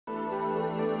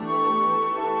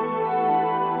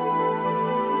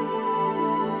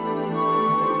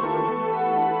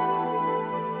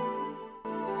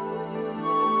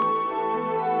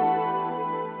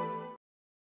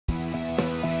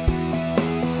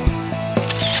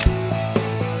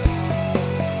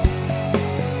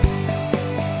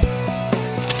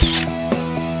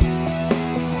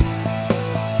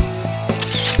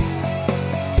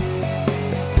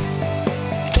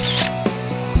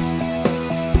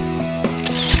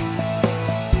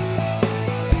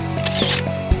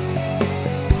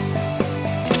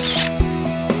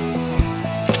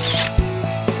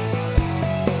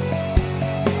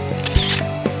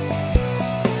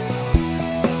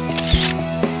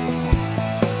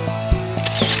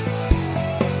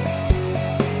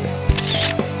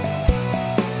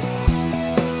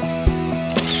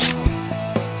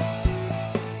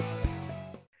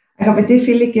Αγαπητοί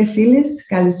φίλοι και φίλες,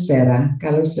 καλησπέρα.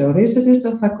 Καλώς ορίσατε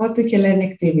στο φακό του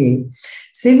Hellenic TV.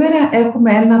 Σήμερα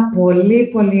έχουμε ένα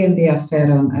πολύ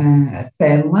ενδιαφέρον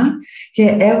θέμα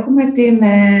και έχουμε την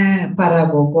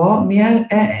παραγωγό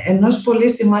ενός πολύ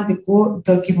σημαντικού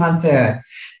ντοκυμαντέρ,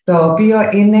 το οποίο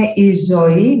είναι «Η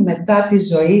Ζωή, μετά τη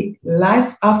ζωή,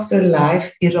 life after life,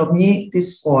 οι Ρωμιοί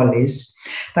της Πόλης».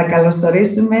 Θα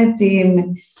καλωσορίσουμε την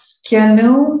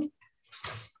Gonul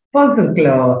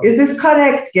Bozuglu. Is this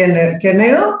correct,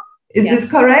 Gonul? Is Yes. this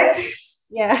correct?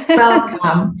 Yeah.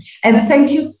 Welcome. And thank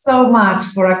you so much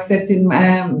for accepting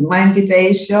my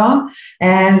invitation.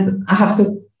 And I have to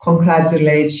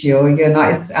congratulate you. You know,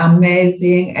 it's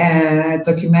amazing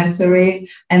documentary.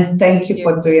 And thank you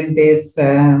for doing this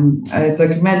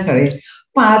documentary.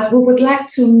 But we would like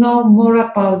to know more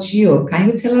about you. Can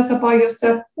you tell us about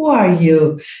yourself? Who are you?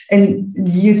 And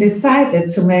you decided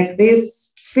to make this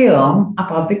film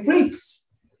about the Greeks.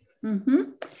 Mm-hmm.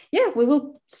 Yeah, we will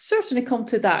certainly come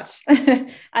to that.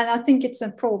 And I think it's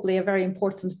probably a very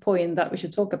important point that we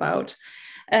should talk about.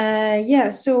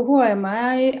 So who am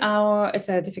I? It's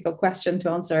a difficult question to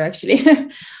answer, actually.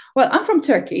 Well, I'm from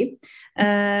Turkey.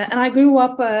 And I grew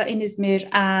up in Izmir,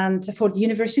 and for the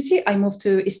university, I moved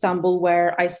to Istanbul, where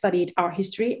I studied art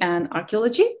history and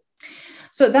archaeology.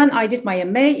 So then I did my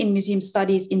MA in museum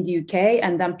studies in the UK,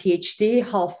 and then PhD,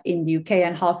 half in the UK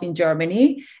and half in Germany,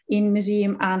 in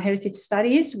museum and heritage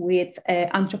studies with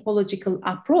anthropological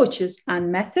approaches and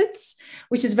methods,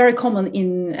 which is very common in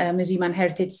museum and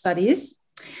heritage studies.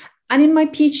 And in my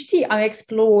PhD, I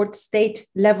explored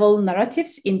state-level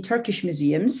narratives in Turkish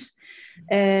museums.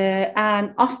 And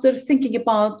after thinking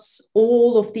about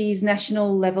all of these national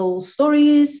level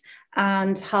stories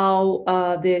and how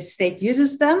the state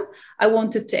uses them, I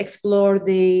wanted to explore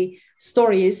the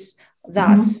stories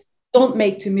that don't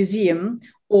make to museum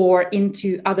or into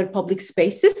other public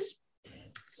spaces.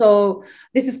 So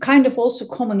this is kind of also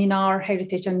common in our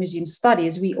heritage and museum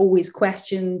studies. We always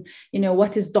question,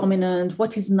 what is dominant,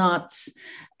 what is not.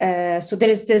 So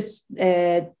there is this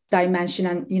dimension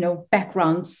and,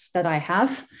 backgrounds that I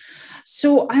have.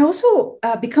 So I also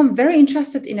become very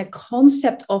interested in a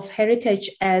concept of heritage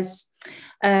as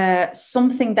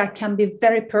something that can be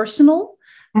very personal,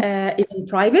 even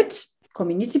private,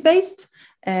 community-based,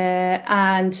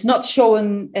 and not shown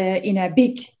in a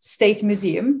big state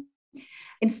museum.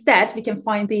 Instead, we can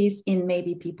find these in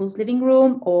maybe people's living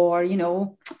room or,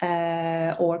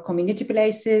 or community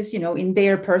places, in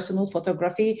their personal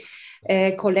photography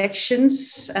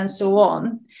collections and so on.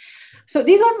 So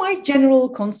these are my general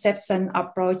concepts and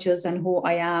approaches and who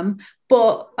I am.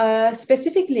 But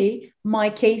specifically, my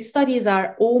case studies are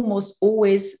almost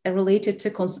always related to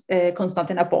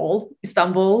Constantinople,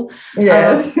 Istanbul.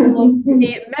 Yes.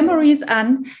 The memories and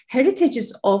heritages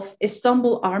of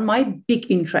Istanbul are my big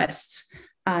interests.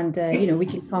 And, we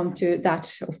can come to that,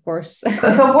 of course.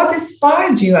 So what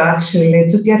inspired you actually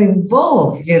to get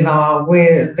involved,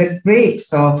 with the Greeks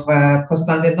of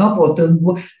Constantinople,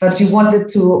 that you wanted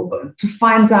to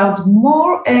find out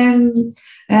more and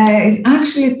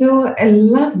actually do a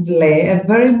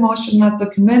very emotional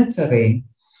documentary?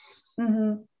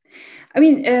 Mm-hmm. I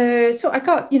mean, so I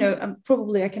got,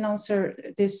 probably I can answer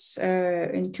this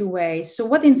in two ways. So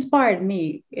what inspired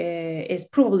me is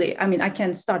probably, I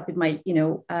can start with my,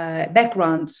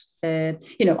 background.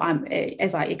 I'm,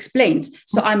 as I explained,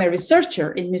 so I'm a researcher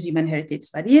in museum and heritage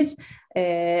studies,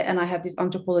 and I have these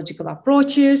anthropological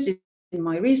approaches in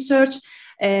my research.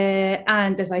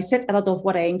 And as I said, a lot of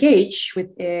what I engage with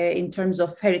in terms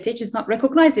of heritage is not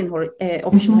recognized in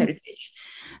official heritage.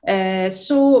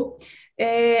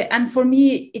 And for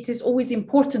me, it is always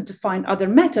important to find other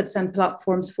methods and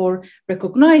platforms for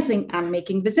recognizing and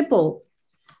making visible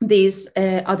these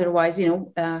otherwise,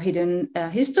 hidden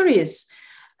histories.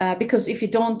 Because if you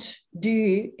don't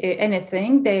do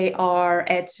anything, they are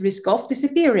at risk of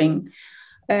disappearing.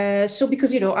 So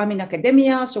because, I'm in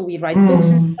academia, so we write books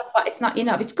and stuff, but it's not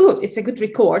enough. It's good. It's a good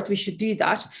record. We should do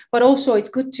that. But also it's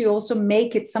good to also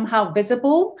make it somehow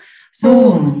visible. So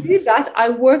to do that, I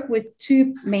work with two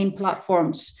main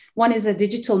platforms. One is a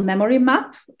digital memory map,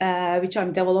 which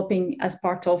I'm developing as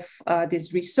part of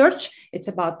this research. It's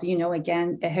about, again,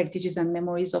 heritages and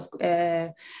memories of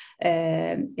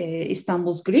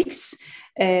Istanbul's Greeks.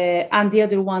 And the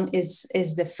other one is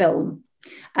the film.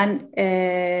 And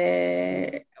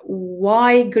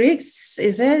why Greeks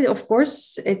is it? Of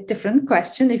course, a different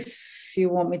question if you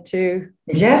want me to.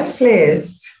 Yes,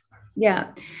 please. Yeah.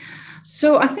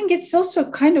 So I think it's also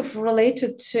kind of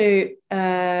related to,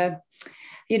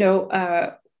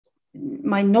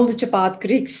 my knowledge about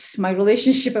Greeks, my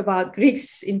relationship about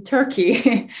Greeks in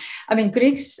Turkey. I mean,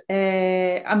 Greeks,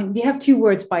 we have two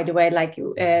words, by the way, like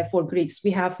for Greeks.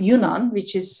 We have Yunan,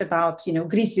 which is about,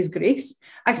 Greece is Greeks.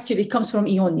 Actually, it comes from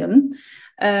Ionian.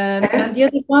 And the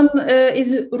other one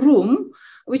is Rum,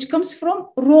 which comes from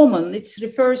Roman. It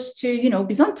refers to,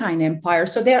 Byzantine Empire.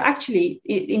 So they're actually,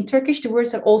 in Turkish, the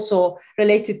words are also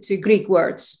related to Greek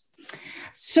words.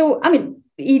 So,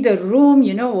 either Rum,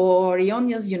 or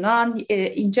Ionians, Yunan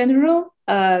in general.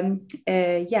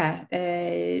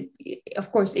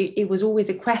 Of course, it was always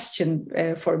a question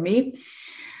for me.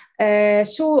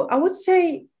 So I would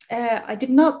say I did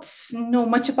not know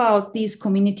much about these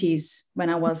communities when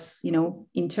I was,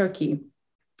 in Turkey.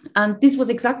 And this was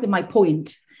exactly my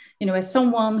point. As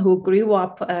someone who grew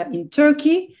up in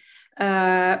Turkey,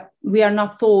 we are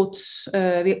not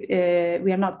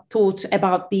taught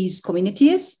about these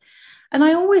communities. And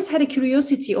I always had a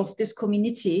curiosity of this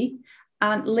community,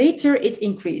 and later it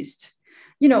increased.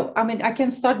 I can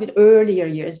start with earlier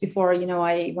years before,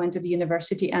 I went to the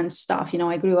university and stuff.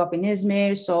 I grew up in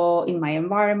Izmir, so in my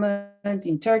environment,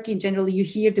 in Turkey, in general, you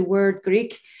hear the word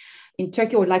Greek in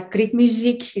Turkey, or like Greek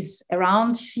music is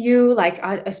around you, like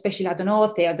especially, I don't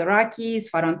know, Theodorakis,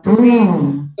 Ferhan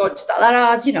Turi, George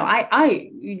Dalaras. I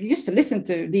used to listen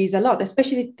to these a lot,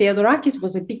 especially Theodorakis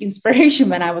was a big inspiration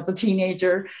when I was a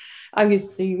teenager. I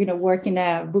used to, work in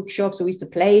a bookshop, so we used to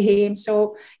play him.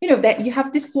 So, that you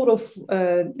have this sort of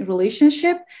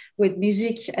relationship with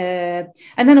music. And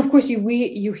then, of course,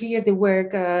 you hear the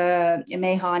word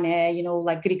meyhane,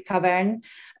 like Greek tavern.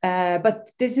 But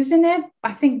this is in a,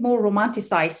 I think, more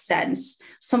romanticized sense,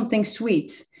 something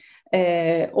sweet.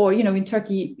 Or, in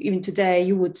Turkey, even today,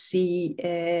 you would see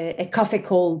a cafe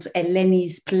called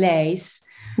Eleni's Place.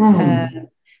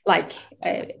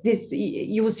 This,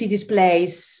 you will see this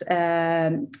place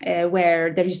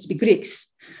where there used to be Greeks.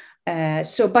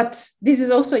 But this is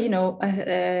also,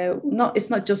 it's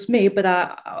not just me, but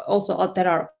also there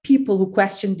are people who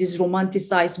question this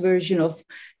romanticized version of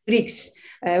Greeks,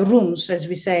 rooms, as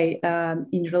we say,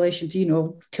 in relation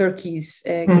to, Turkey's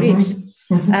Greeks.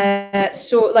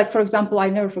 So, like, for example, I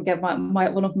never forget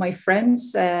one of my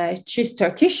friends, she's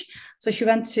Turkish. So she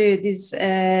went to this,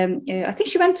 I think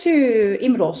she went to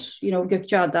İmros,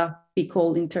 Gökçeada, we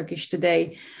call in Turkish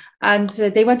today. And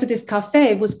they went to this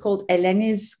cafe. It was called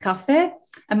Eleni's Cafe.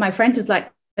 And my friend is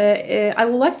like, I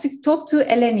would like to talk to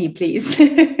Eleni, please.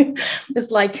 It's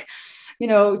like,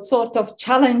 sort of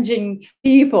challenging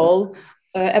people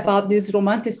about this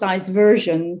romanticized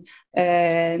version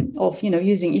of,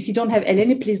 using, if you don't have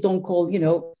Eleni, please don't call,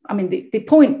 the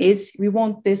point is we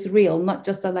want this real, not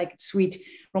just a sweet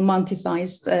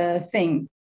romanticized thing.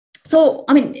 So,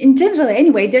 in general,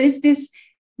 anyway, there is this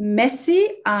messy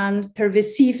and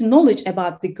pervasive knowledge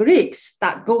about the Greeks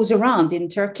that goes around in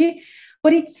Turkey,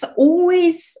 but it's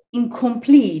always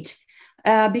incomplete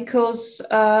because,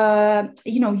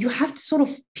 you have to sort of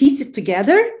piece it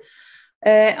together.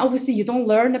 Obviously, you don't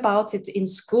learn about it in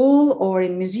school or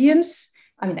in museums.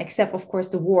 Except, of course,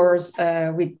 the wars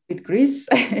with Greece.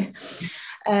 I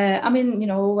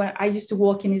used to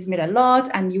walk in Izmir a lot,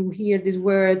 and you hear these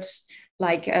words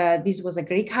like, this was a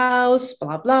Greek house,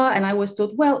 blah, blah. And I was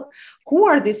thought, well, who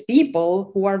are these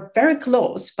people who are very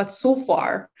close, but so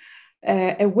far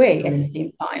away at the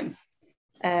same time?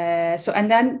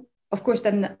 And then, of course,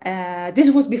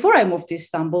 this was before I moved to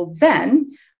Istanbul.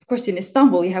 Then, of course, in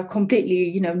Istanbul, you have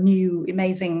completely, new,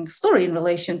 amazing story in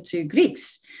relation to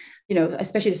Greeks.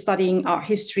 Especially studying art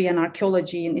history and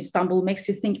archaeology in Istanbul makes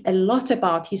you think a lot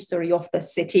about history of the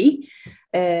city.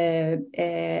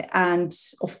 And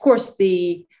of course,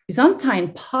 the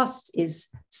Byzantine past is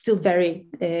still very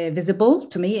visible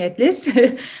to me, at least.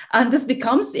 And this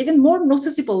becomes even more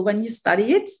noticeable when you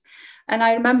study it. And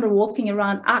I remember walking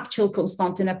around actual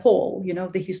Constantinople,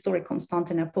 the historic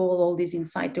Constantinople, all these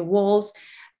inside the walls.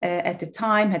 At the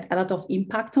time had a lot of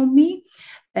impact on me.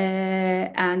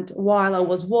 And while I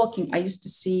was walking, I used to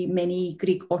see many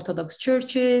Greek Orthodox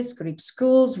churches, Greek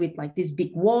schools with these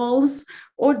big walls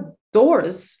or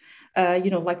doors,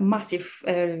 massive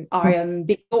iron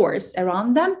big doors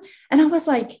around them. And I was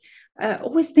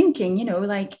always thinking,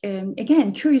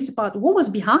 again, curious about what was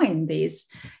behind this.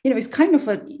 It's kind of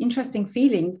an interesting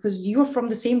feeling because you're from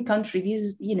the same country,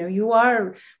 you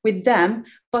are with them,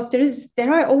 but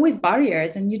there are always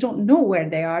barriers and you don't know where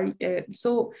they are.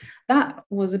 So that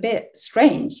was a bit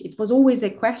strange. It was always a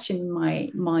question in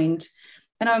my mind.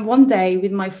 And one day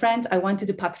with my friend, I went to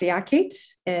the Patriarchate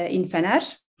in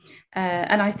Fener.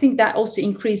 And I think that also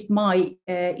increased my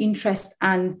interest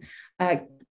and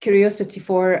curiosity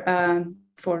for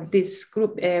for this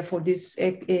group, for this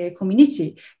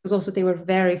community, because also they were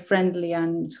very friendly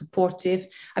and supportive.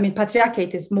 I mean,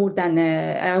 Patriarchate is more than,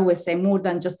 I always say, more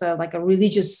than just like a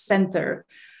religious center.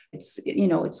 It's,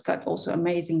 it's got also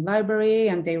amazing library,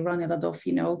 and they run a lot of,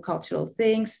 cultural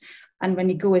things. And when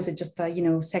you go as just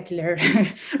a, secular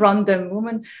random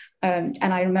woman,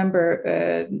 and I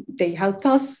remember they helped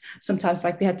us. Sometimes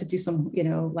like we had to do some,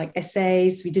 like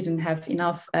essays. We didn't have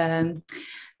enough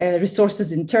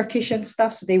resources in Turkish and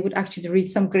stuff. So they would actually read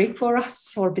some Greek for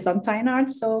us, or Byzantine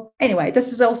art. So anyway,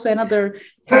 this is also another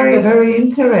very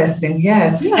interesting.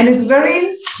 Yes. Yeah. And it's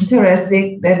very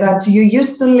interesting that you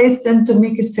used to listen to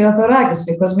Mikis Theodorakis,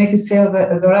 because Mikis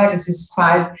Theodorakis is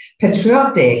quite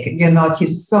patriotic,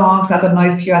 his songs. I don't know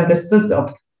if you understood,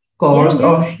 of course,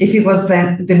 or if it was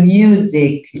the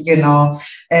music, that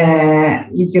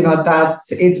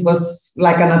it was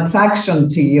like an attraction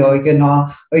to you, or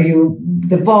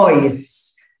the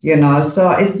voice,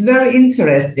 So it's very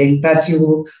interesting that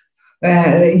you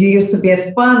used to be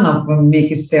a fan of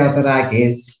Mikis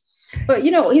Theodorakis. But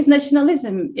his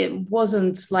nationalism, it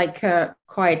wasn't like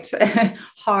quite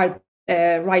hard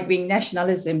right-wing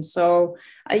nationalism. So,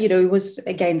 it was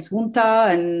against junta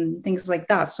and things like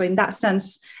that. So in that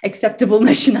sense, acceptable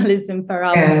nationalism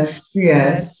perhaps.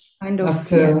 Yes. Kind of.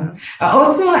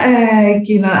 Also, I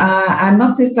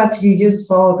noticed that you use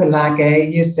both, like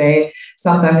you say,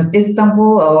 sometimes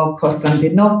Istanbul or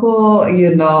Constantinople,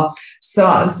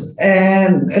 So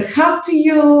how do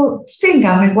you think,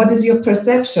 what is your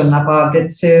perception about the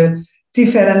two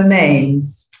different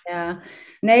names? Yeah.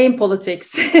 Name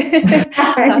politics.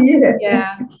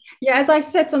 As I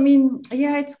said,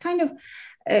 it's kind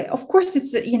of course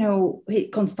it's,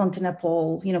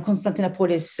 Constantinople,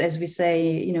 Constantinopolis, as we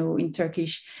say, in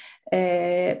Turkish.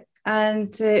 But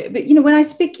when I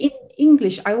speak in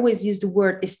English, I always use the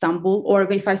word Istanbul, or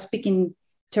if I speak in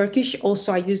Turkish,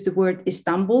 also I use the word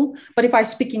Istanbul. But if I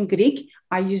speak in Greek,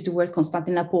 I use the word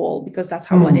Constantinople, because that's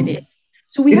how one it is.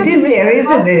 So we have easier,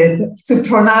 isn't it, to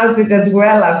pronounce it as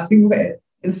well, I think,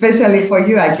 especially for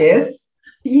you, I guess.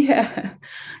 Yeah.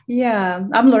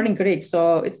 I'm learning Greek,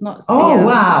 so it's not. Oh,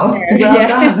 wow. Well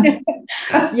done.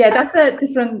 That's a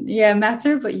different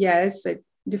matter, but it's a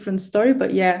different story.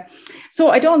 But so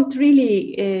I don't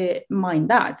really mind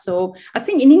that. So I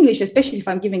think in English, especially if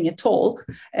I'm giving a talk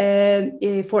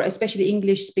for especially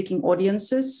English-speaking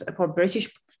audiences, for British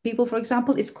people, for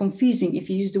example, it's confusing if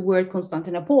you use the word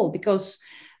Constantinople, because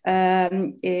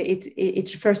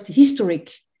it refers to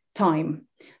historic time.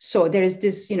 So there is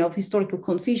this, historical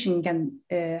confusion can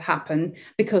happen,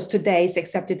 because today it's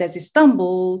accepted as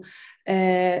Istanbul.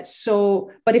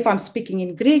 But if I'm speaking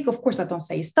in Greek, of course, I don't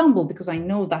say Istanbul, because I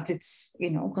know that it's,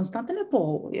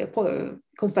 Constantinople,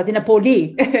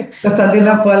 Constantinopoli.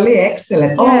 Constantinopoli,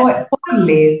 excellent. Yeah. Oh,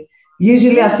 Poli.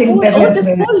 Usually I think that just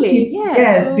Poli.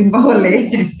 Yes, in Poli.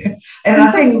 And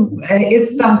I think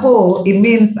Istanbul, it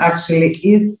means actually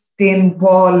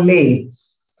Istanbuli.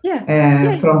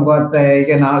 From what, so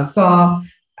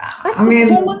that's a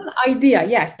common idea,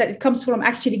 yes, that it comes from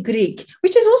actually Greek,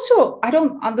 which is also, I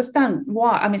don't understand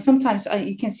why. Sometimes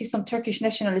you can see some Turkish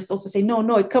nationalists also say,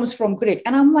 no, it comes from Greek.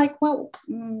 And I'm like, well,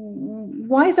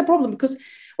 why is the problem? Because,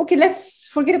 okay, let's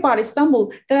forget about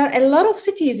Istanbul. There are a lot of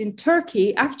cities in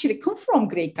Turkey actually come from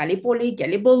Greek. Gallipoli,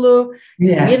 Gelibolu,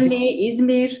 Smirne,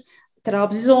 Izmir,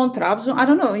 Trabzon, I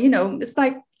don't know, it's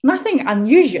like nothing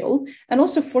unusual. And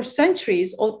also for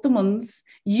centuries, Ottomans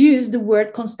used the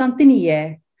word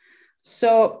Constantiniye.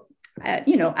 So,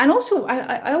 and also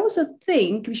I also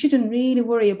think we shouldn't really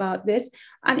worry about this.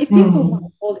 And if people want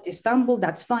to call it Istanbul,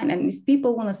 that's fine. And if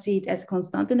people want to see it as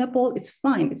Constantinople, it's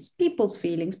fine. It's people's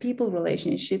feelings, people's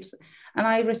relationships. And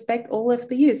I respect all of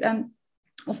the views. And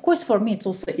of course, for me, it's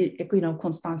also,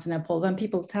 Constantinople. When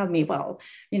people tell me, well,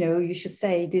 you should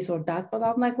say this or that, but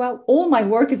I'm like, well, all my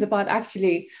work is about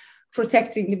actually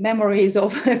protecting the memories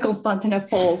of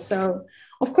Constantinople. So,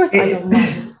 of course, I don't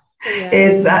mind.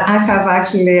 I have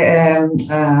actually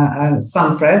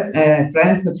some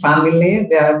friends, family.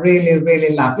 They are really,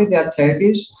 really lovely. They are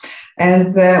Turkish.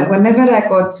 And whenever I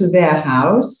go to their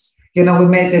house, we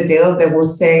made a deal. They will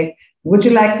say, would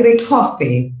you like Greek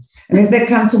coffee? And if they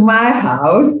come to my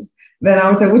house, then I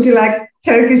would say, would you like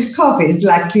Turkish coffee? It's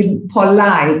like being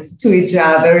polite to each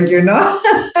other,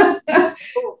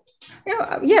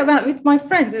 Well, with my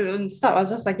friends and stuff, I was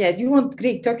just like, do you want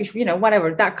Greek, Turkish,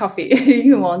 whatever, that coffee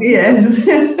you want. Yes.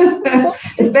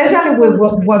 Especially with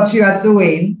what you are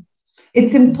doing.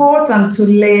 It's important to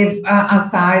leave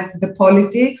aside the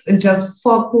politics and just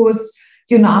focus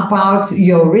about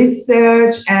your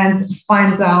research and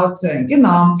find out,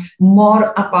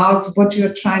 more about what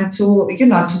you're trying to,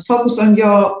 to focus on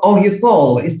your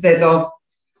goal instead of,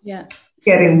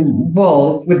 get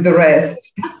involved with the rest?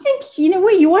 I think, in a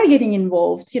way, you are getting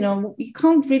involved. You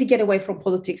can't really get away from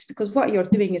politics, because what you're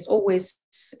doing is always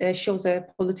shows a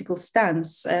political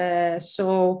stance.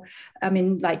 So, I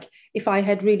mean, like, if I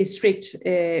had really strict,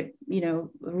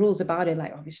 rules about it,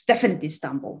 like, it's definitely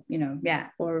Istanbul,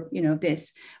 or,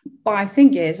 this. But I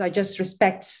think I just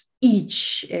respect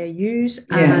each use,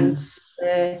 and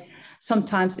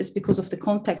sometimes it's because of the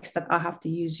context that I have to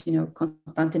use,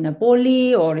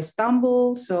 Constantinople or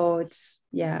Istanbul. So it's,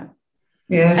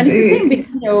 Yes. And it's the same with,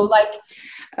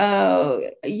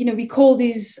 we call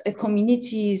these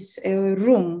communities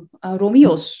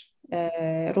Ρωμιός,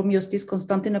 Ρωμιός this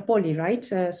Constantinople, right?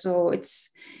 So it's,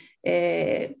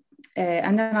 and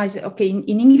then I said, okay,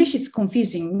 in English it's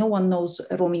confusing. No one knows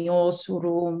Ρωμιός,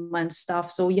 Rum and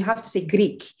stuff. So you have to say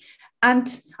Greek.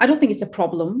 And I don't think it's a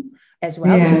problem as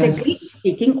well, because they're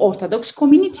Greek-speaking Orthodox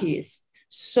communities.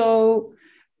 So,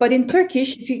 but in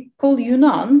Turkish, if you call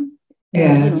Yunan,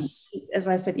 as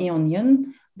I said,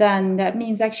 Ionian, then that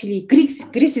means actually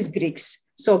Greece is Greeks.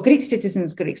 So Greek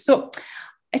citizens, Greeks. So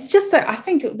it's just that I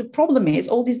think the problem is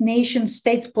all these nation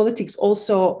states politics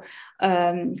also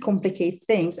complicate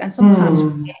things. And sometimes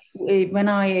when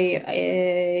I,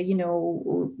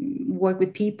 work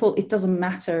with people, it doesn't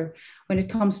matter when it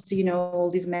comes to, all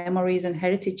these memories and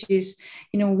heritages.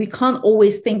 We can't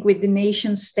always think with the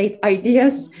nation state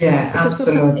ideas. Yeah,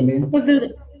 absolutely. Because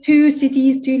the two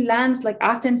cities, two lands, like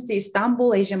Athens to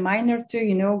Istanbul, Asia Minor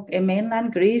to,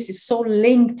 mainland Greece is so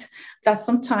linked that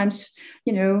sometimes,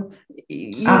 you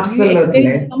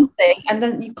experience something and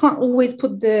then you can't always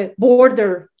put the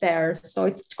border there. So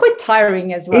it's quite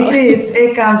tiring as well.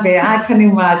 It can be, I can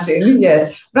imagine,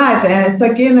 yes. Right,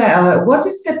 so Gina, what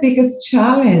is the biggest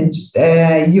challenge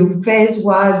you faced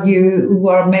while you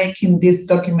were making this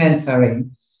documentary?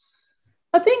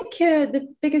 I think the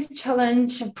biggest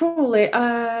challenge probably,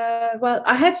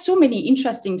 I had so many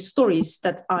interesting stories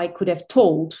that I could have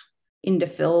told in the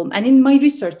film and in my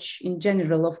research in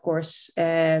general, of course.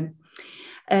 But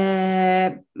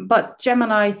Jem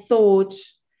and I thought,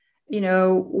 Jem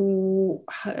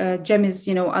is,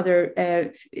 other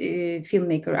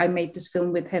filmmaker. I made this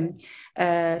film with him.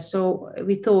 So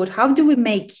we thought, how do we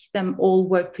make them all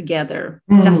work together?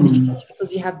 That's the challenge,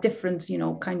 because you have different,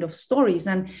 kind of stories.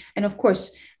 And of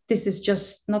course, this is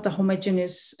just not a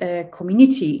homogeneous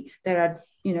community. There are,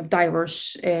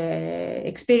 diverse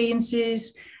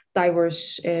experiences,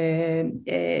 diverse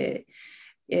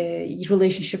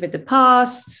relationship with the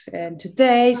past and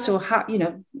today. So how,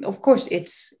 of course,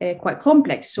 it's quite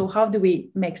complex. So how do we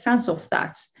make sense of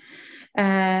that?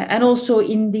 And also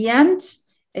in the end,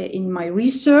 in my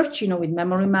research, with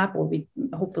memory map or with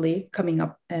hopefully coming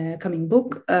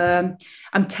book,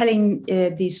 I'm telling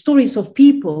the stories of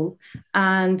people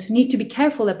and need to be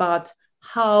careful about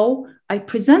how I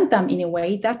present them in a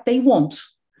way that they want.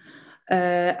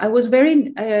 I was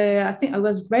very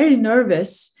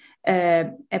nervous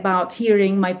about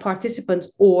hearing my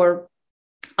participants or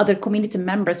other community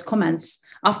members' comments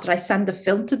after I sent the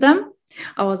film to them.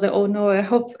 I was like, oh no, I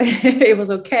hope it was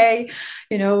okay,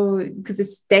 because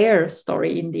it's their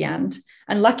story in the end.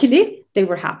 And luckily, they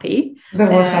were happy. They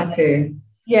were happy.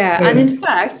 Yeah, and in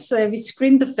fact, we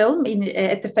screened the film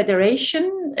at the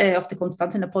Federation of the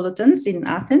Constantinopolitans in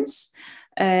Athens.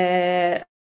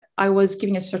 I was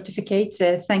giving a certificate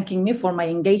thanking me for my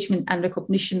engagement and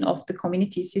recognition of the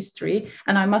community's history.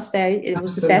 And I must say it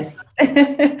was the best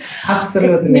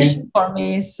recognition for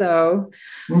me. So,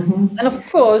 and of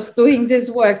course, doing this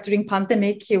work during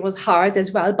pandemic, it was hard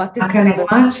as well. But this I can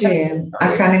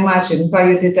imagine, but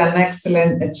you did an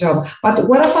excellent job. But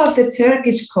what about the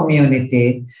Turkish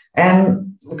community?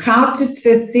 How did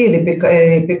they see it?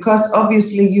 Because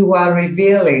obviously you are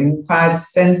revealing quite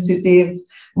sensitive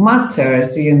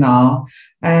matters,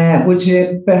 which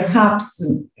perhaps,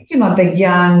 the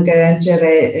young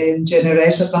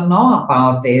generation don't know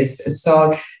about this.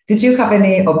 So did you have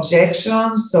any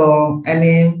objections or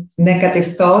any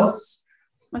negative thoughts?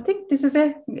 I think this is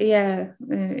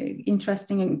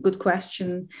interesting and good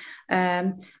question.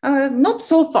 Not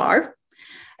so far.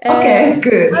 Okay,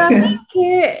 good. I think,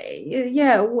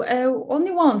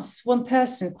 only once one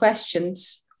person questioned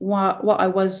what I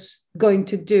was going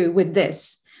to do with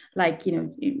this. Like,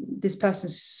 this person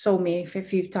saw me a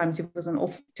few times. It was an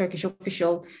Turkish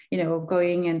official,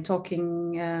 going and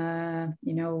talking,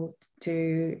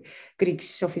 to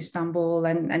Greeks of Istanbul.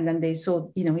 And then they saw,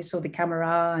 he saw the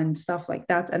camera and stuff like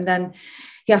that. And then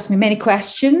he asked me many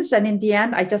questions. And in the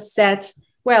end, I just said,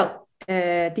 well,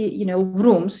 the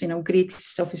rooms,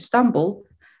 Greeks of Istanbul,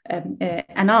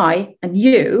 and I and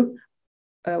you,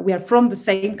 we are from the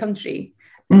same country.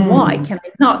 Why can I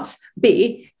not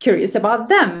be curious about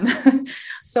them?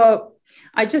 So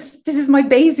this is my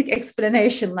basic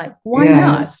explanation, like, why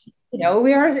not? You know,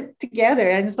 we are together,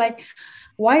 and it's like,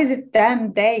 why is it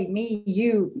them, they, me,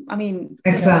 you? I mean,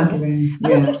 exactly. You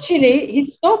know? And actually, he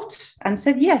stopped and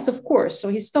said, yes, of course. So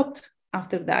he stopped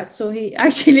after that. So he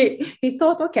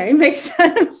thought, okay, it makes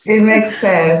sense. It makes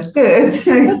sense. Good.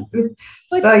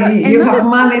 So you have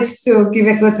managed to give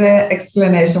a good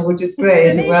explanation, which is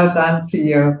great. Well done to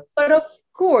you. But of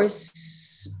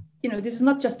course, you know, this is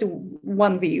not just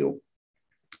one view.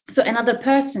 So another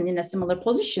person in a similar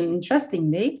position,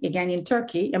 interestingly, again in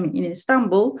Turkey, I mean, in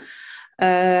Istanbul,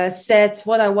 said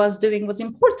what I was doing was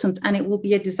important and it will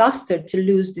be a disaster to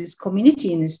lose this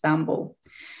community in Istanbul.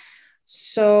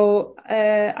 So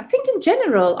I think in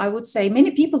general, I would say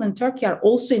many people in Turkey are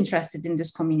also interested in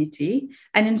this community.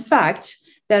 And in fact,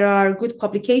 there are good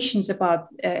publications about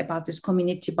this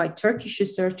community by Turkish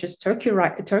researchers,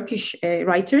 Turkish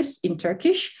writers in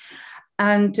Turkish.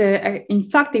 And in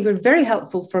fact, they were very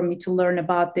helpful for me to learn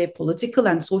about their political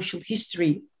and social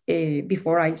history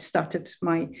before I started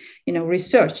my,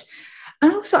 research.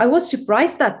 And also, I was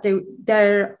surprised that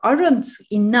there aren't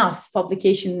enough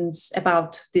publications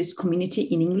about this community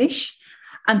in English.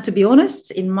 And to be honest,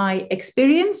 in my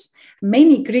experience,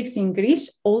 many Greeks in Greece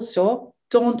also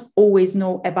don't always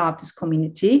know about this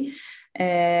community.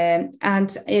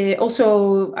 And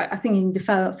also, I think in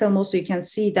the film also you can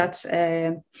see that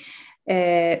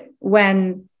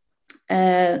when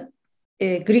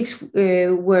Greeks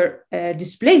were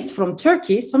displaced from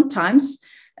Turkey, sometimes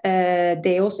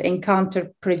they also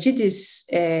encountered prejudice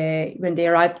when they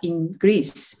arrived in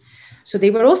Greece. So they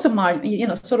were also,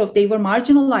 they were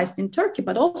marginalized in Turkey,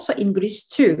 but also in Greece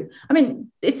too. I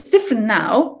mean, it's different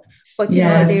now, but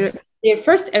their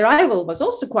first arrival was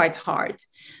also quite hard.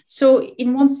 So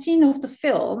in one scene of the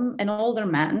film, an older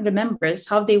man remembers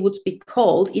how they would be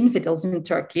called infidels in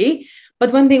Turkey,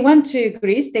 but when they went to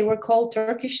Greece, they were called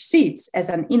Turkish Swedes as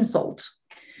an insult.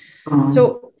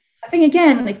 So I think,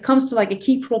 again, it comes to like a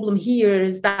key problem here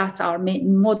is that our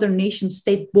modern nation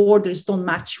state borders don't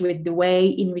match with the way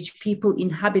in which people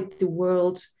inhabit the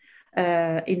world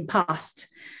in past.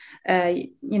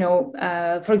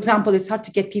 For example, it's hard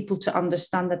to get people to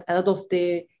understand that a lot of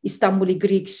the Istanbuli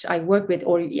Greeks I work with,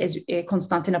 or as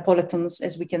Constantinopolitans,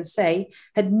 as we can say,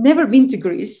 had never been to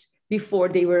Greece before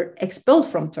they were expelled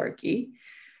from Turkey.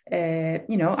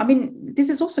 This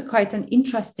is also quite an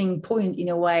interesting point in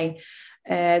a way,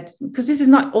 because this is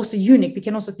not also unique. We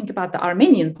can also think about the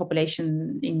Armenian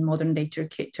population in modern day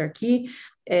Turkey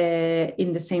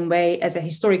in the same way as a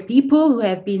historic people who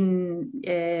have been,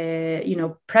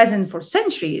 present for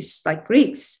centuries, like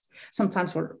Greeks,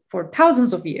 sometimes for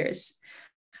thousands of years.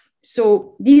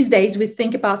 So these days we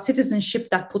think about citizenship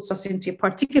that puts us into a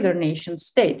particular nation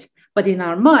state, but in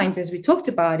our minds, as we talked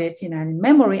about it, in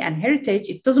memory and heritage,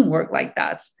 it doesn't work like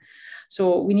that.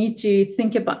 So we need to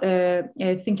think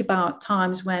about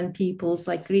times when peoples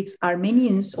like Greeks,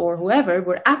 Armenians, or whoever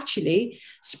were actually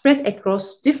spread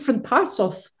across different parts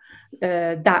of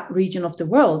that region of the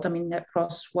world. I mean,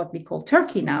 across what we call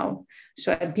Turkey now.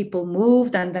 So and people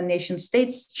moved, and the nation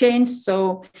states changed.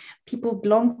 So people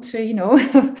belong to,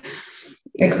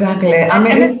 Exactly.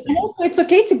 And also it's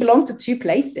okay to belong to two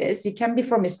places. You can be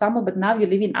from Istanbul, but now you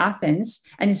live in Athens,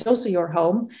 and it's also your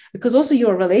home, because also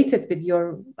you're related with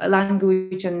your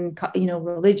language and,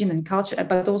 religion and culture,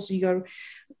 but also you're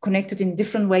connected in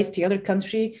different ways to the other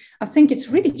country. I think it's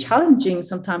really challenging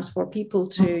sometimes for people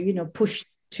to, push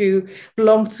to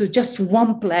belong to just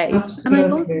one place. Absolutely. And I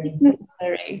don't think it's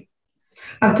necessary.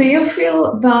 Do you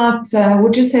feel that,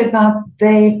 would you say that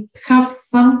they have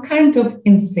some kind of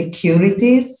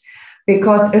insecurities?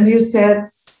 Because as you said,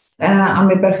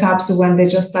 perhaps when they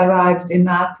just arrived in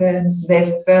Athens,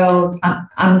 they felt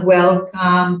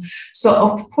unwelcome. So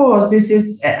of course, this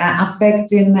is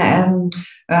affecting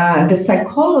the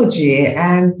psychology,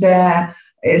 and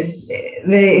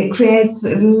it creates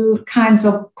kind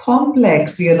of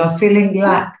complex, feeling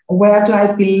like, where do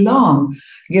I belong?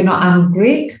 I'm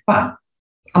Greek, but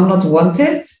I'm not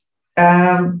wanted.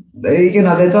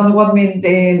 They don't want me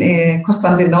in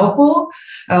Constantinople.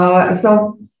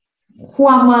 So who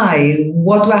am I?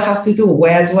 What do I have to do?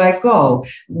 Where do I go?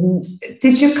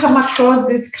 Did you come across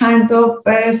this kind of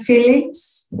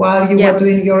feelings while you were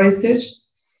doing your research?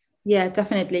 Yeah,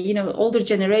 definitely. Older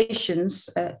generations.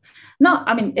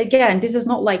 Again, this is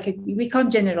not like we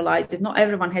can't generalize it. Not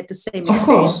everyone had the same experience. Of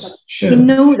course, sure. We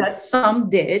know that some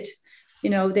did.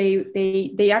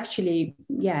 They actually,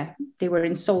 they were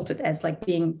insulted as like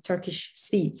being Turkish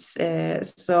Swedes.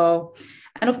 So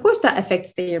And of course, that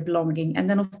affects their belonging. And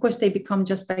then, of course, they become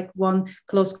just like one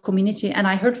close community. And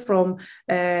I heard from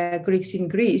Greeks in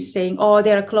Greece saying, oh,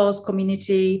 they're a close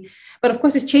community. But of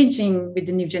course, it's changing with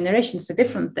the new generation. It's a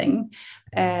different thing.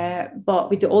 But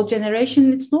with the old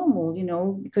generation, it's normal, you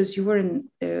know, because you weren't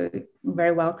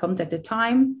very welcomed at the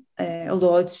time.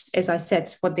 Although it's, as I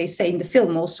said, what they say in the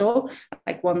film also,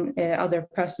 like one other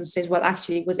person says, well,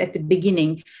 actually, it was at the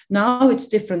beginning. Now it's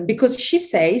different because she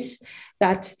says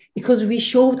that because we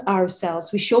showed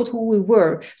ourselves, we showed who we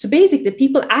were. So basically,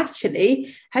 people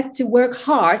actually had to work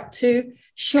hard to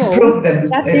show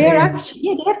that they're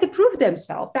actually, they have to prove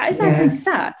themselves. That is, I think,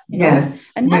 sad. You know?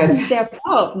 And I think they're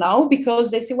proud now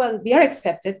because they say, well, we are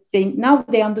accepted. Now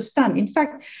they understand. In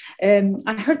fact,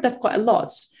 I heard that quite a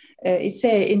lot. It's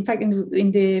in fact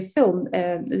in the film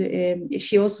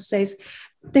she also says,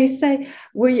 they say,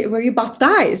 were you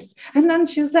baptized? And then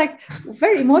she's like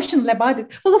very emotional about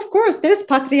it. Well, of course, there's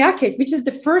Patriarchate, which is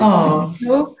the first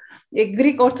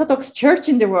Greek Orthodox church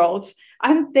in the world,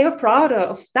 and they were proud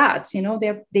of that. You know,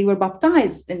 they were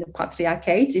baptized in the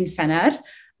Patriarchate in Fener,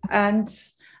 and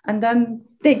then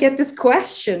they get this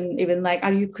question, even like,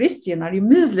 are you Christian? Are you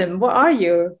Muslim? What are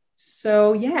you?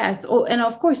 So yes, and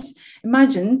of course,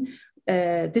 imagine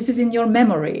this is in your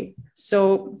memory.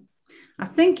 So I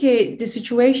think the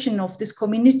situation of this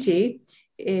community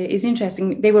is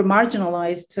interesting. They were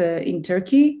marginalized in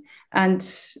Turkey, and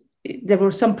there were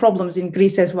some problems in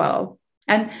Greece as well.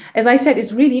 And as I said,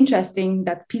 it's really interesting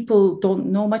that people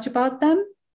don't know much about them.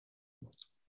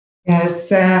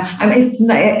 Yes, I mean,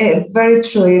 it's very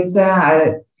true. It's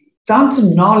down to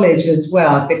knowledge as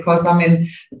well, because I mean,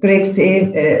 Greeks,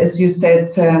 as you said,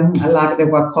 like they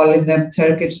were calling them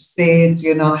Turkish seeds,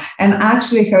 you know, and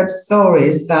actually heard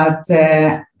stories that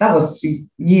that was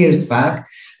years back,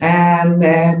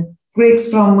 and Greeks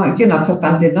from, you know,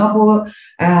 Constantinople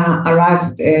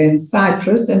arrived in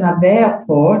Cyprus, and at the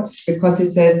airport, because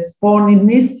it says born in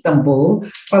Istanbul,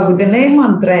 but with the name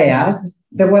Andreas,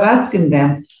 they were asking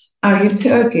them, are you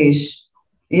Turkish?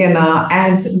 You know,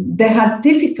 and they had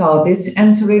difficulties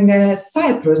entering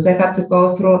Cyprus. They had to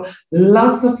go through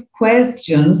lots of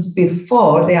questions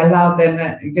before they allowed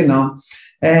them, you know,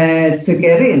 to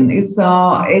get in.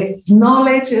 So it's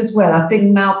knowledge as well. I think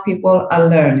now people are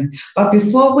learning. But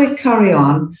before we carry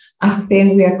on, I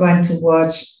think we are going to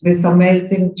watch this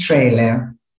amazing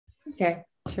trailer. Okay,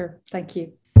 sure. Thank you.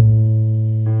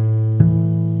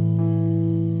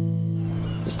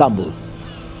 İstanbul,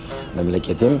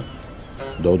 memleketim.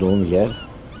 Doğduğum yer.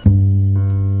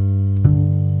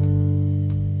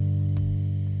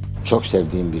 Çok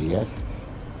sevdiğim bir yer.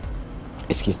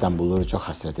 Eski İstanbulluları çok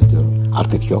hasret ediyorum.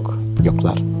 Artık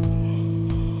yoklar.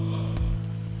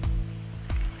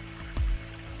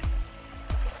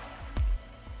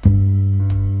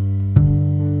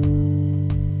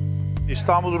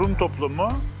 İstanbul Rum toplumu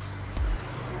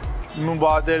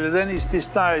mübadeleden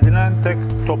istisna edilen tek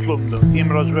toplumdu.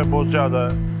 İmroz ve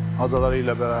Bozcaada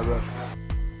adalarıyla beraber.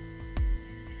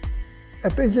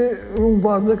 Epeyce Rum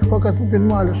vardık fakat bugün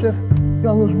maalesef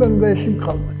yalnız ben ve eşim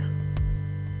kaldık.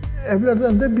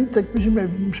 Evlerden de bir tek bizim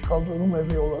evimiz kaldı Rum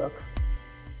evi olarak.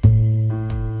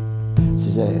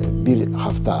 Size bir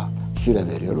hafta süre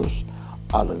veriyoruz.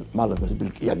 Alın malınızı,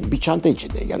 yani bir çanta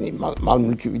içinde, yani mal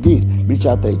mülkü değil, bir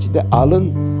çanta içinde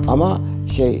alın ama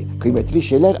kıymetli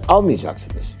şeyler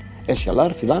almayacaksınız.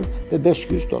 Eşyalar filan ve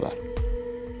 $500.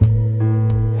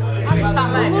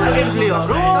 İstanbul'u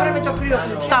izliyorum.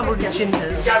 İstanbul için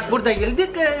burada geldik.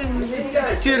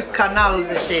 Türk kanal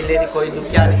şeyleri koyduk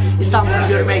yani İstanbul'u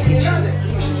görmek için.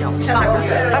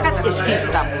 Fakat eski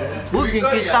İstanbul.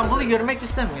 Bugünkü İstanbul'u görmek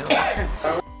istemiyorum.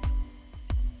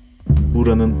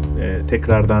 Buranın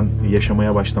tekrardan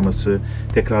yaşamaya başlaması,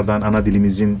 tekrardan ana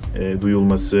dilimizin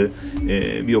duyulması,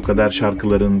 bir o kadar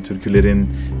şarkıların, türkülerin,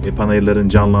 panayırların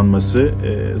canlanması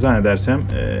zannedersem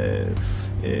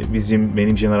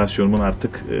benim jenerasyonumun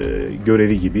artık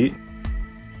görevi gibi.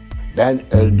 Ben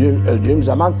öldüğüm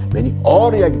zaman beni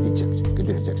oraya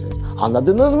götüreceksiniz.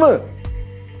 Anladınız mı?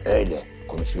 Öyle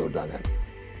konuşuyordu annem.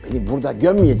 Beni burada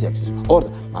gömmeyeceksiniz. Orada.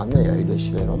 Anne ya öyle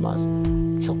şeyler olmaz.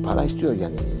 Çok para istiyor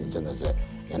yani cenaze.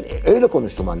 Yani öyle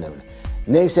konuştum annemle.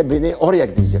 Neyse beni oraya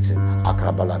gideceksin.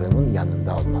 Akrabalarımın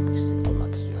yanında olmak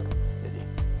istiyorum dedi.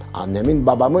 Annemin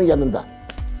babamın yanında.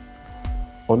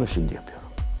 Onu şimdi yapıyorum.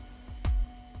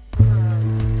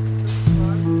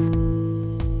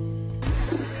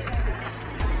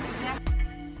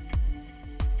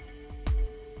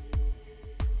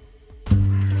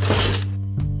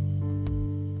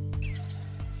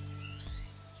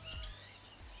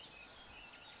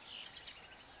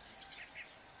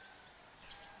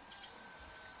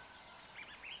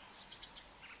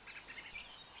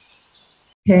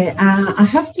 Okay, I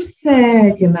have to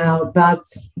say, that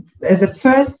the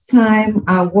first time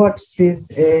I watched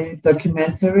this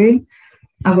documentary,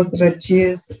 I was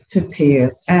reduced to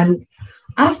tears. And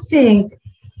I think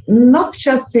not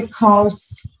just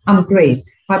because I'm Greek,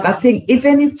 but I think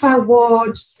even if I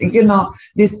watched,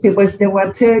 these people, if they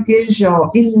were Turkish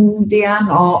or Indian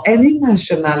or any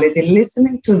nationality,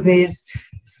 listening to these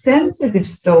sensitive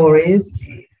stories,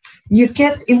 you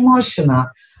get emotional.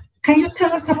 Can you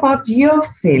tell us about your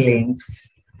feelings?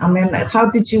 I mean,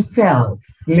 how did you feel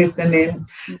listening,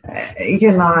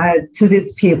 to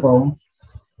these people?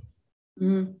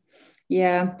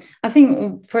 Yeah, I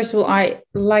think, first of all, I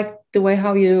like the way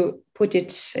how you put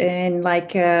it in,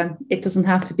 it doesn't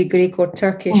have to be Greek or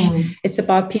Turkish. It's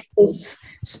about people's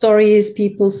stories,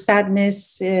 people's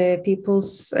sadness,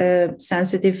 people's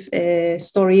sensitive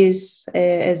stories,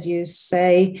 as you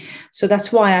say. So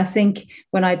that's why I think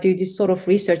when I do this sort of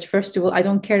research, first of all, I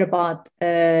don't care about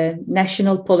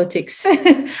national politics.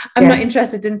 I'm not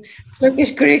interested in Turkish,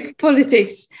 Greek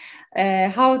politics.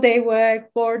 How they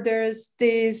work, borders,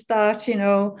 this, that,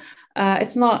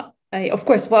 it's not, of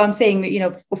course, what I'm saying,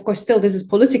 of course, still this is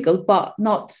political, but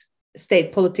not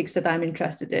state politics that I'm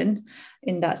interested in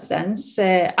that sense.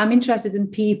 I'm interested in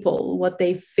people, what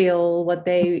they feel, what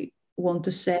they want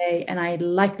to say, and I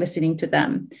like listening to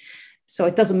them. So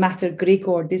it doesn't matter Greek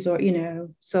or this or,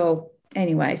 so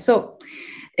anyway,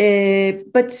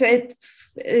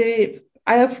 I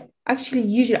have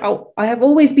actually I have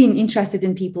always been interested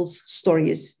in people's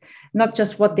stories, not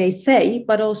just what they say,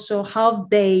 but also how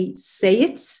they say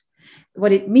it,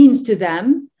 what it means to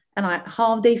them, and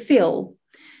how they feel.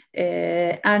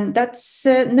 And that's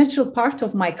a natural part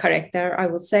of my character, I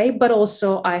would say, but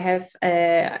also I have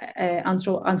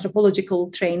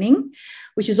anthropological training,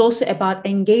 which is also about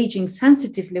engaging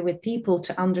sensitively with people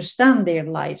to understand their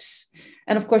lives.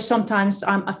 And of course, sometimes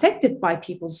I'm affected by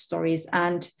people's stories,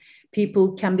 and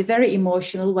people can be very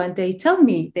emotional when they tell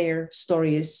me their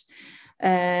stories.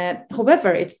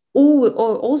 However, it's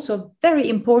also very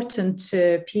important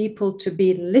to people to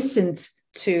be listened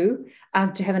to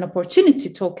and to have an opportunity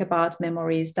to talk about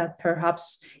memories that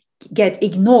perhaps get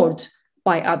ignored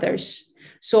by others.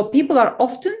 So people are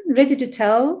often ready to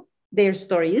tell their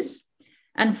stories.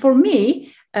 And for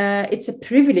me, it's a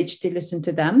privilege to listen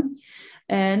to them.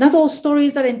 Not all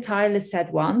stories are entirely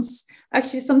sad ones.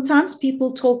 Actually, sometimes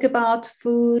people talk about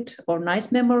food or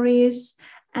nice memories.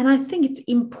 And I think it's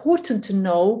important to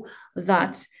know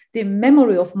that the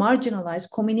memory of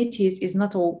marginalized communities is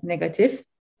not all negative.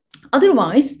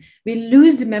 Otherwise, we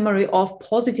lose the memory of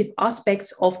positive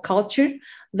aspects of culture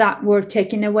that were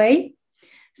taken away.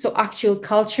 So actual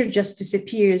culture just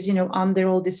disappears, under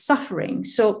all this suffering.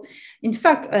 So in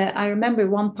fact, I remember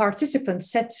one participant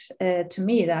said to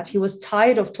me that he was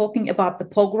tired of talking about the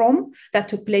pogrom that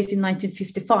took place in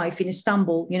 1955 in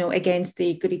Istanbul, against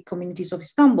the Greek communities of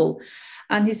Istanbul.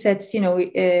 And he said,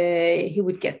 he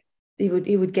would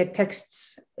get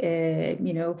texts,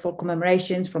 for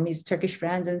commemorations from his Turkish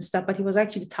friends and stuff, but he was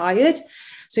actually tired.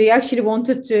 So he actually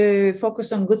wanted to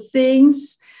focus on good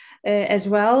things as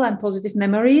well, and positive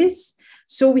memories.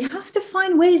 So we have to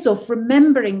find ways of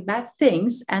remembering bad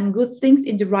things and good things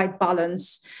in the right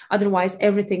balance. Otherwise,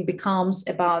 everything becomes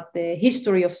about the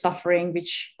history of suffering,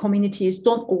 which communities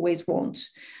don't always want.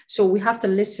 So we have to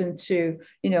listen to,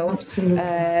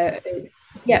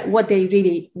 what they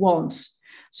really want.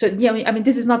 So,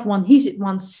 this is not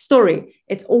one story.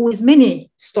 It's always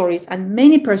many stories and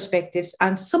many perspectives,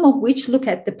 and some of which look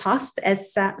at the past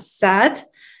as sad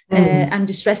and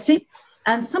distressing,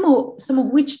 and some of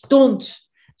which don't.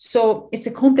 So it's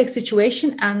a complex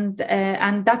situation, and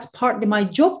that's partly my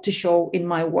job to show in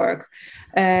my work.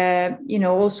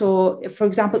 Also, for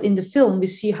example, in the film, we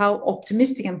see how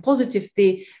optimistic and positive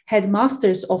the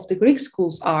headmasters of the Greek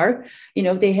schools are.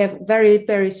 They have very,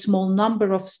 very small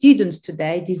number of students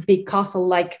today. These big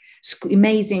castle-like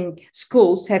amazing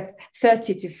schools have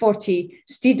 30 to 40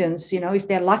 students. If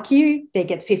they're lucky, they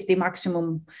get 50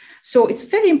 maximum. So it's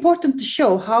very important to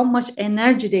show how much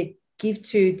energy they give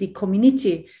to the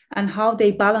community and how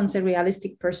they balance a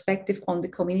realistic perspective on the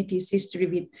community's history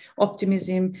with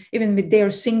optimism, even with their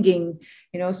singing,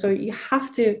 so you have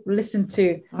to listen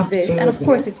to this. And of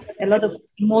course, it's a lot of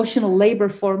emotional labor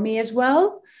for me as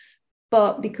well.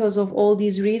 But because of all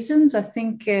these reasons, I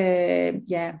think,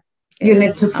 you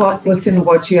need to focus in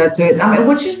what you are doing.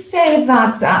 Would you say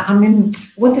that,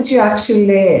 what did you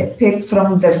actually pick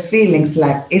from the feelings?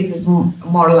 Like, is it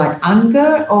more like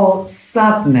anger or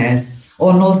sadness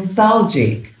or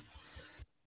nostalgic?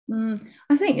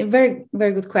 I think a very,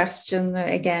 very good question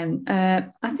again.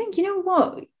 I think,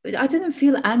 I didn't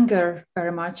feel anger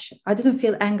very much. I didn't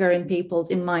feel anger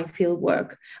in my field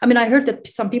work. I mean, I heard that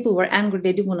some people were angry.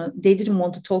 They didn't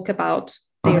want to talk about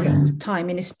their time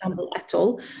in Istanbul at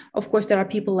all. Of course, there are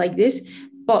people like this,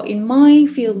 but in my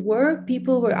field work,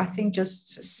 people were, I think,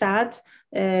 just sad.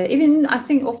 Even I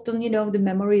think often, the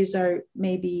memories are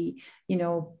maybe,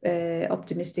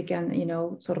 optimistic and,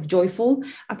 sort of joyful.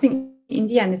 I think in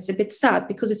the end, it's a bit sad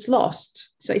because it's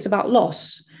lost. So it's about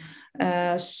loss.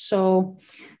 I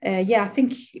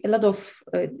think a lot of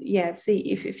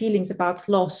feelings about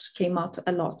loss came out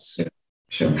a lot.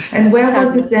 Sure. And where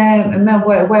was it?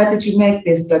 Where did you make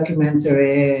this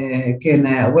documentary?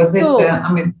 Was it?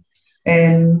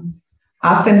 In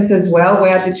Athens as well.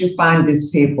 Where did you find these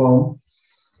people?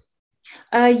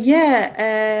 Athens.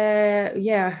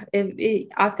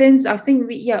 I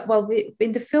think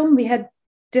in the film we had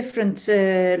different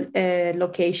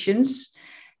locations.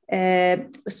 There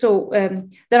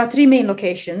are three main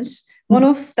locations. One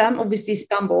of them, obviously,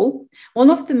 Istanbul.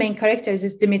 One of the main characters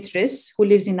is Dimitris, who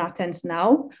lives in Athens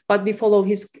now, but we follow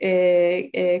his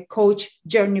coach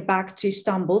journey back to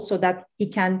Istanbul so that he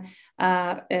can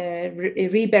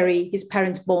rebury his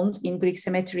parents' bond in Greek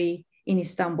cemetery in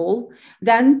Istanbul.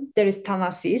 Then there is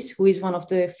Thanasis, who is one of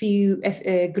the few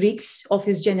Greeks of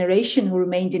his generation who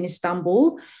remained in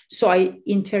Istanbul. So I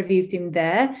interviewed him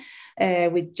there.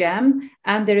 With Cem,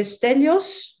 and there is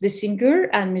Stelios, the singer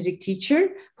and music teacher,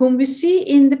 whom we see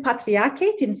in the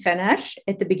Patriarchate in Fener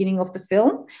at the beginning of the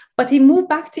film, but he moved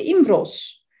back to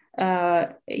Imbros,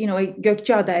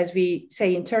 Gökçeada, as we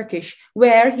say in Turkish,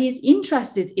 where he's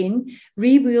interested in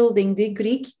rebuilding the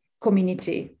Greek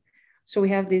community. So we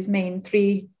have these main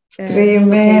three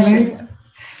locations.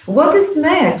 What is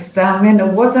next? I mean,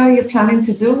 what are you planning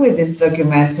to do with this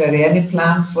documentary? Any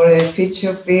plans for a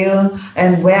feature film?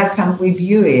 And where can we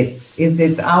view it? Is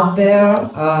it out there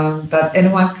that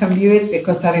anyone can view it?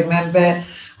 Because I remember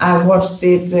I watched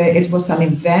it. It was an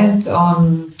event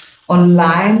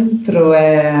online through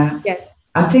yes.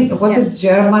 I think it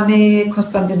Germany,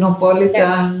 Kωνσταντινούπολης,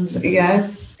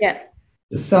 yes. Yeah.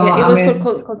 So it was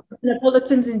called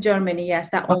Constantinopolitans in Germany, yes,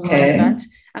 that online event.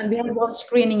 And we had one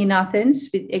screening in Athens,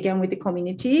 with the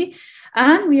community.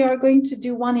 And we are going to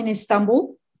do one in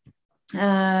Istanbul. We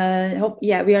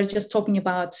are just talking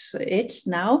about it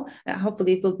now.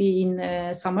 Hopefully it will be in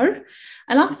summer.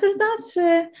 And after that,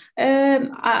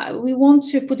 we want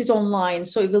to put it online,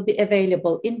 so it will be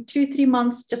available in 2-3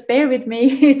 months. Just bear with me,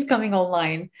 it's coming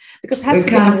online because it has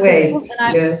to be accessible.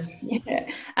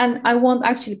 And I want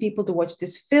actually people to watch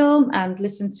this film and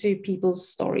listen to people's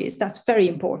stories. That's very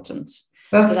important.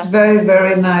 That's very,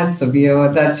 very nice of you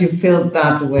that you feel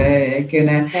that way,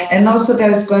 And also there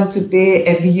is going to be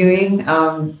a viewing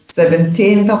on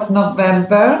 17th of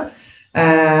November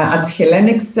at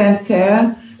Hellenic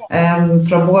Center.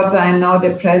 From what I know,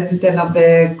 the president of the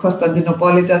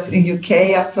Kωνσταντινούπολης in UK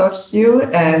approached you,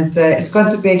 and it's going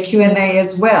to be a Q&A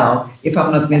as well, if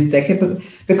I'm not mistaken,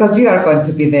 because you are going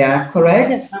to be there, correct?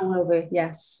 Yes, I will be.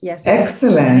 Yes.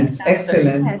 Excellent. Yes.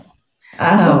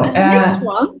 Oh, the next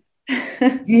one.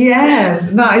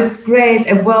 Yes, no, it's great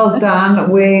and well done.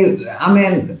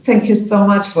 Thank you so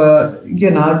much for,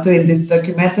 doing this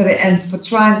documentary and for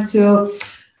trying to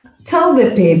tell the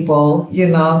people,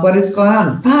 what is going on.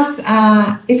 But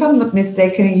if I'm not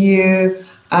mistaken, you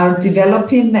are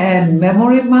developing a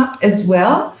memory map as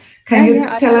well. Can you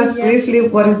tell us briefly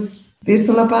what is this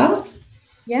all about?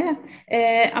 Yeah,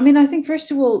 I think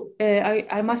first of all,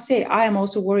 I must say I am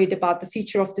also worried about the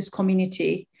future of this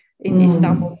community in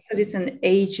Istanbul, because it's an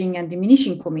aging and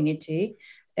diminishing community.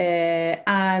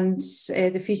 And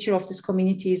the future of this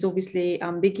community is obviously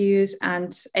ambiguous.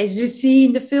 And as you see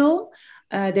in the film,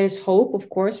 there's hope, of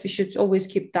course. We should always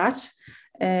keep that.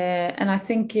 And I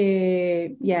think,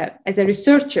 as a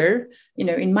researcher,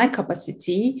 in my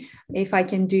capacity, if I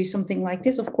can do something like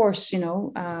this, of course,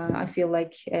 I feel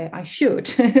like I should.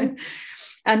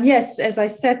 And yes, as I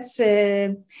said,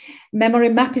 Memory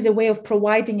Map is a way of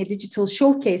providing a digital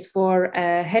showcase for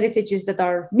heritages that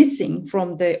are missing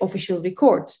from the official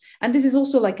records. And this is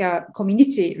also like a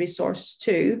community resource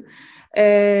too.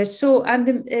 So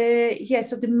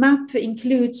the map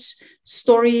includes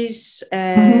stories,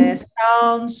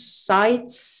 sounds,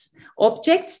 sites,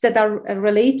 objects that are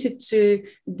related to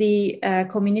the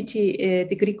community,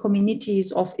 the Greek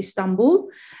communities of Istanbul.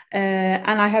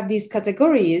 And I have these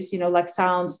categories, like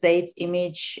sounds, dates,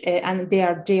 image, and they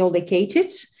are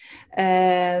geolocated.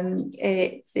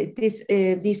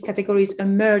 These categories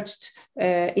emerged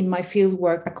in my field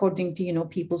work according to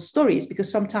people's stories,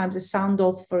 because sometimes the sound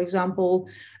of, for example,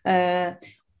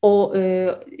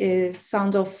 or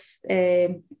sound of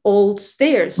old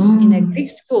stairs in a Greek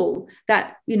school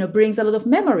that, you know, brings a lot of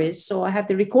memories. So I have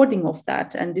the recording of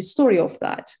that and the story of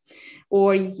that.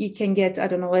 Or you can get, I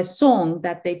don't know, a song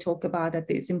that they talk about that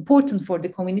is important for the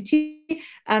community.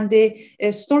 And the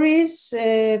stories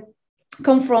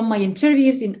come from my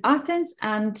interviews in Athens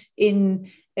and in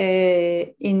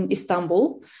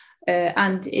Istanbul.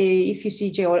 And if you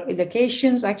see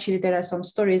geolocations, actually there are some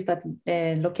stories that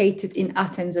located in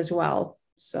Athens as well.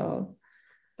 So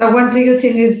when do you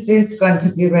think is this going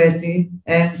to be ready?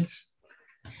 And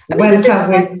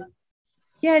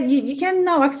yeah, you can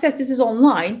now access this is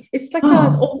online. It's like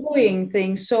an ongoing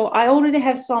thing. So I already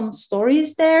have some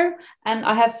stories there, and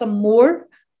I have some more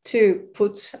to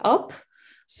put up.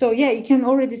 So yeah, you can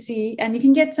already see, and you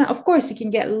can get some, of course, you can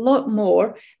get a lot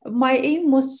more. My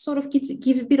aim was to sort of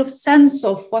give a bit of sense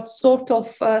of what sort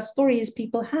of stories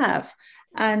people have,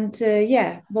 and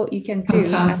yeah, what you can do.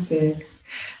 Fantastic.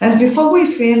 And before we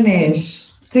finish,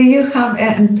 do you have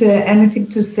anything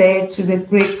to say to the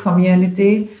Greek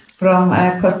community from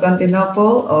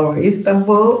Constantinople or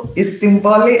Istanbul,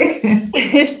 Istanbul,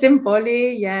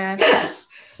 yeah.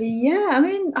 Yeah, I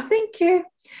mean, I think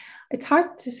it's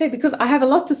hard to say because I have a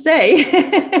lot to say.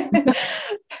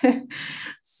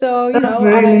 So, you That's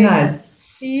really nice.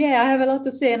 Yeah, I have a lot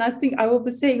to say, and I think I will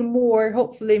be saying more,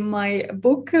 hopefully, in my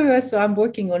book. So I'm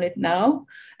working on it now,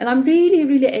 and I'm really,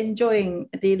 really enjoying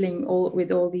dealing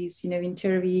with all these, you know,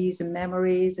 interviews and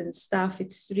memories and stuff.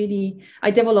 It's really, I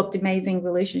developed amazing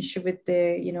relationship with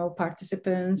the, you know,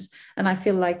 participants, and I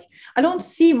feel like I don't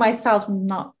see myself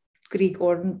not Greek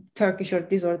or Turkish or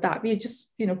this or that. We're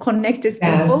just, you know, connected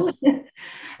people.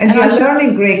 And you're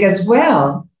learning Greek as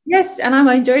well. Yes, and I'm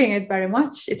enjoying it very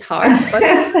much. It's hard, but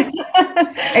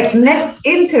next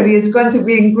interview is going to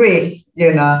be in Greek,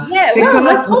 you know. Yeah,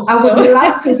 because I would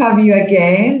love to have you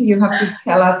again. You have to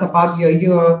tell us about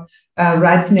your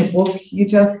writing a book, you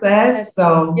just said. Yes.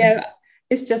 So yeah,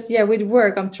 it's just, yeah, with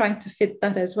work, I'm trying to fit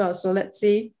that as well. So let's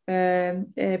see.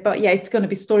 But yeah, it's going to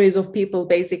be stories of people,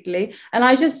 basically. And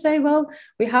I just say, well,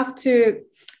 we have to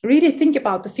really think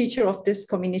about the future of this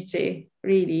community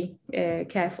really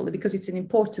carefully, because it's an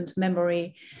important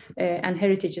memory and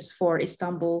heritages for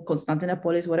Istanbul,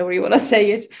 Constantinopolis, whatever you want to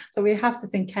say it. So we have to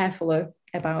think carefully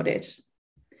about it.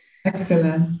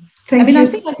 Excellent. I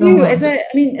think I do. As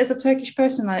a Turkish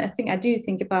person, I think I do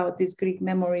think about these Greek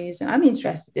memories, and I'm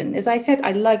interested in. As I said,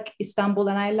 I like Istanbul,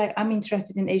 and I'm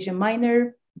interested in Asia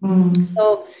Minor.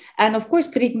 So, and of course,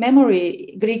 Greek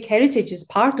memory, Greek heritage is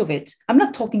part of it. I'm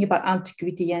not talking about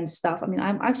antiquity and stuff. I mean,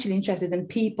 I'm actually interested in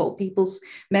people's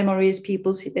memories,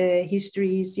 people's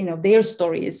histories, you know, their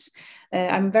stories.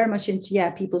 I'm very much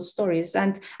into, people's stories.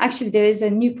 And actually, there is a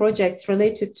new project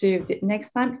related to the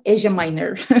next time, Asia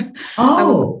Minor.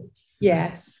 Oh.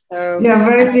 Yes. So, yeah,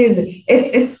 very busy.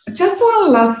 It's just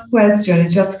one last question. It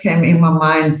just came in my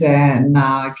mind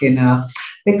now, you know,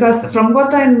 because from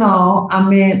what I know, I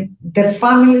mean, the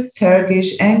families,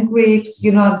 Turkish and Greeks,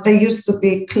 you know, they used to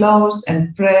be close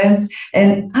and friends.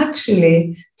 And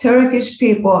actually, Turkish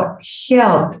people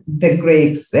helped the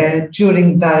Greeks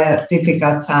during the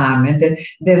difficult time. And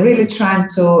they're really trying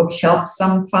to help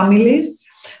some families.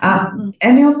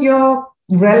 Any of your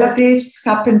relatives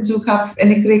happen to have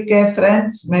any Greek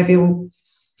friends, maybe, you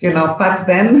know, back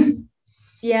then?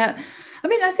 Yeah. I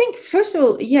mean, I think, first of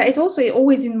all, it's also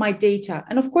always in my data.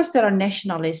 And of course, there are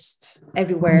nationalists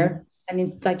everywhere, and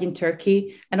in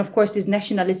Turkey. And of course, these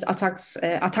nationalists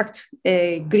attacked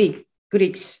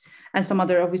Greeks and some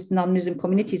other obviously non-Muslim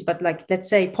communities. But like, let's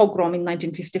say, pogrom in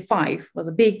 1955 was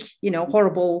a big, you know,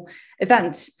 horrible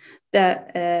event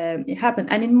that happened.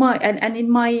 And in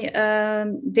my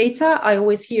data, I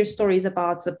always hear stories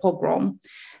about the pogrom.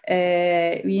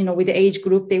 You know, with the age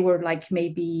group, they were like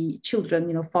maybe children,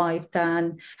 you know, 5,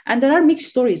 10. And there are mixed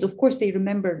stories. Of course, they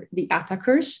remember the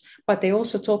attackers, but they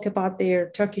also talk about their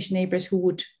Turkish neighbors who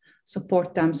would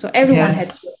support them. So everyone had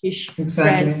Turkish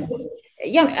friends.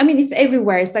 Yeah, I mean, it's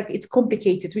everywhere. It's like, it's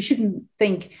complicated. We shouldn't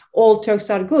think all Turks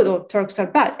are good or Turks are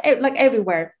bad. Like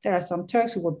everywhere, there are some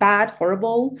Turks who were bad,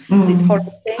 horrible, did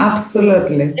horrible things.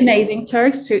 Absolutely. Amazing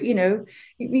Turks who, you know,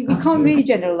 we can't really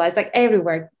generalize. Like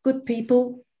everywhere, good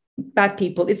people, bad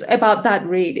people. It's about that,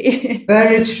 really.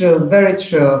 Very true. Very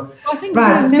true. I think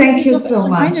right. Thank you so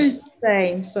much. Is the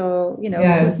same. So, you know,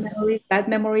 good memories, bad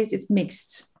memories, it's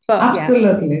mixed. But,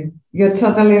 absolutely. You're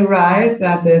totally right.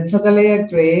 I totally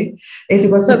agree. It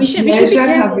was we should be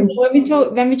careful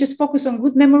when we just focus on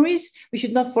good memories. We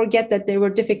should not forget that there were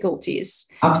difficulties.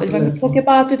 Absolutely. But when we talk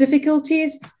about the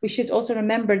difficulties, we should also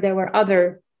remember there were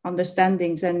other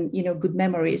understandings and, you know, good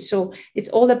memories. So it's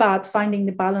all about finding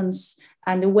the balance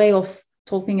and the way of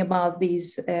talking about these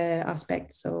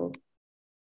aspects. So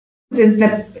it's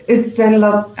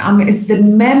the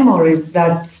memories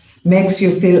that makes you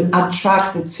feel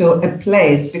attracted to a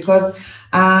place, because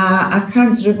I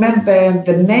can't remember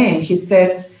the name. He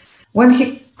said when he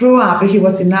grew up, he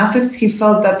was in Athens, he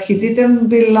felt that he didn't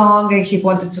belong and he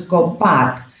wanted to go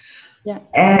back. Yeah.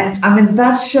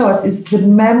 That shows it's the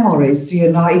memories,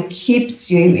 it keeps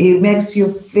you, it makes you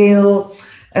feel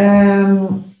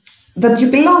that you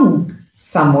belong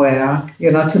somewhere,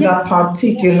 to that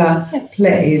particular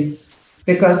place.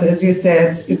 Because as you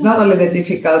said, it's not only the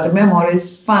difficult memories,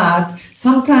 but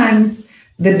sometimes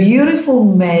the beautiful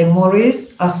memories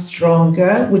are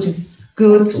stronger, which is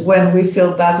good when we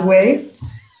feel that way.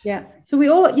 Yeah. So we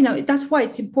all, that's why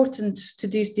it's important to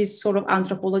do this sort of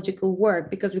anthropological work,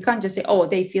 because we can't just say, oh,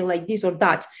 they feel like this or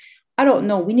that. I don't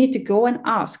know. We need to go and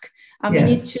ask. And we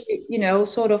need to,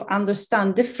 sort of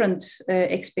understand different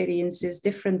experiences,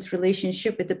 different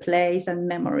relationship with the place and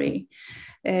memory.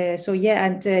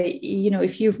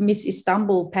 If you've missed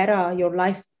Istanbul, Pera, your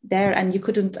life there, and you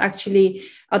couldn't actually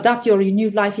adapt your new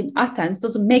life in Athens,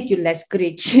 doesn't make you less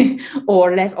Greek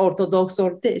or less Orthodox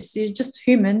or this. You're just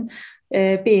human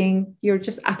being. You're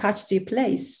just attached to your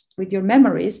place with your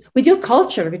memories, with your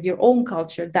culture, with your own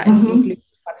culture that includes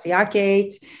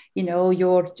patriarchate,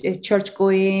 your church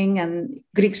going and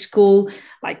Greek school,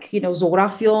 like,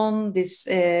 Zografion,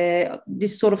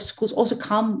 this sort of schools also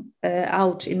come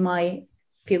out in my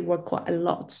fieldwork quite a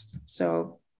lot.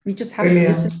 So we just have to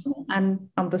listen and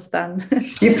understand.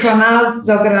 You pronounce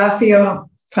Zografion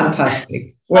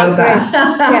fantastic. Well done.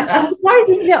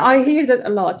 Surprisingly, I hear that a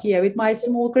lot. Yeah, with my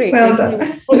small Greek. Well done.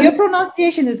 Your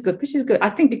pronunciation is good, which is good. I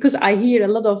think because I hear a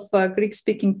lot of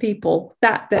Greek-speaking people,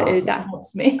 that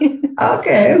helps me.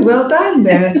 Okay, well done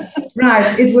then.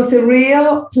 Right, it was a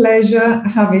real pleasure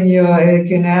having you,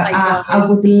 Gina. I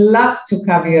would love to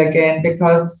have you again,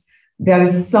 because there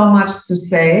is so much to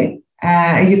say.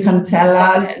 You can tell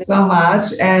us so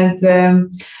much, and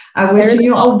I wish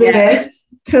you all the best.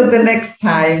 Till the next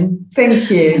time.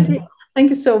 Thank you. Thank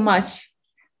you so much.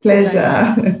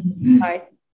 Pleasure. Bye.